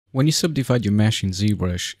When you subdivide your mesh in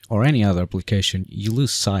ZBrush or any other application, you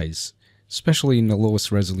lose size, especially in the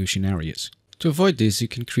lowest resolution areas. To avoid this, you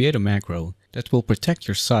can create a macro that will protect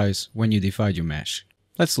your size when you divide your mesh.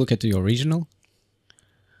 Let's look at the original,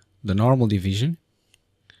 the normal division,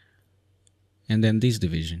 and then this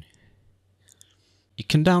division. You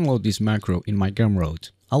can download this macro in my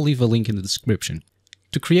Gumroad. I'll leave a link in the description.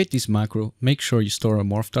 To create this macro, make sure you store a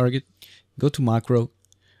morph target, go to macro,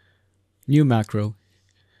 new macro,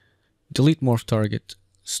 delete morph target,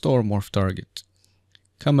 store morph target,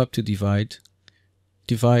 come up to divide,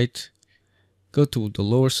 go to the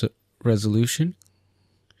lower resolution,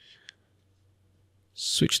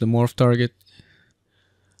 switch the morph target,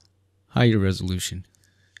 higher resolution,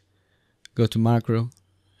 go to macro,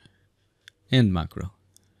 and macro,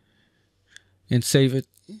 and save it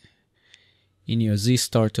in your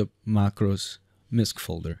ZStartup Macros Misc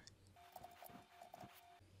folder.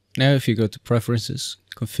 Now if you go to Preferences,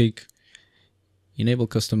 Config, Enable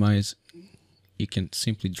Customize, you can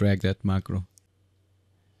simply drag that macro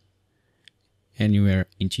anywhere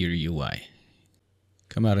into your UI.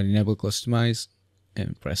 Come out and Enable Customize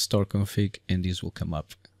and press Store Config, and this will come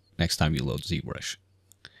up next time you load ZBrush.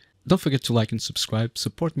 Don't forget to like and subscribe,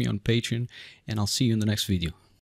 support me on Patreon, and I'll see you in the next video.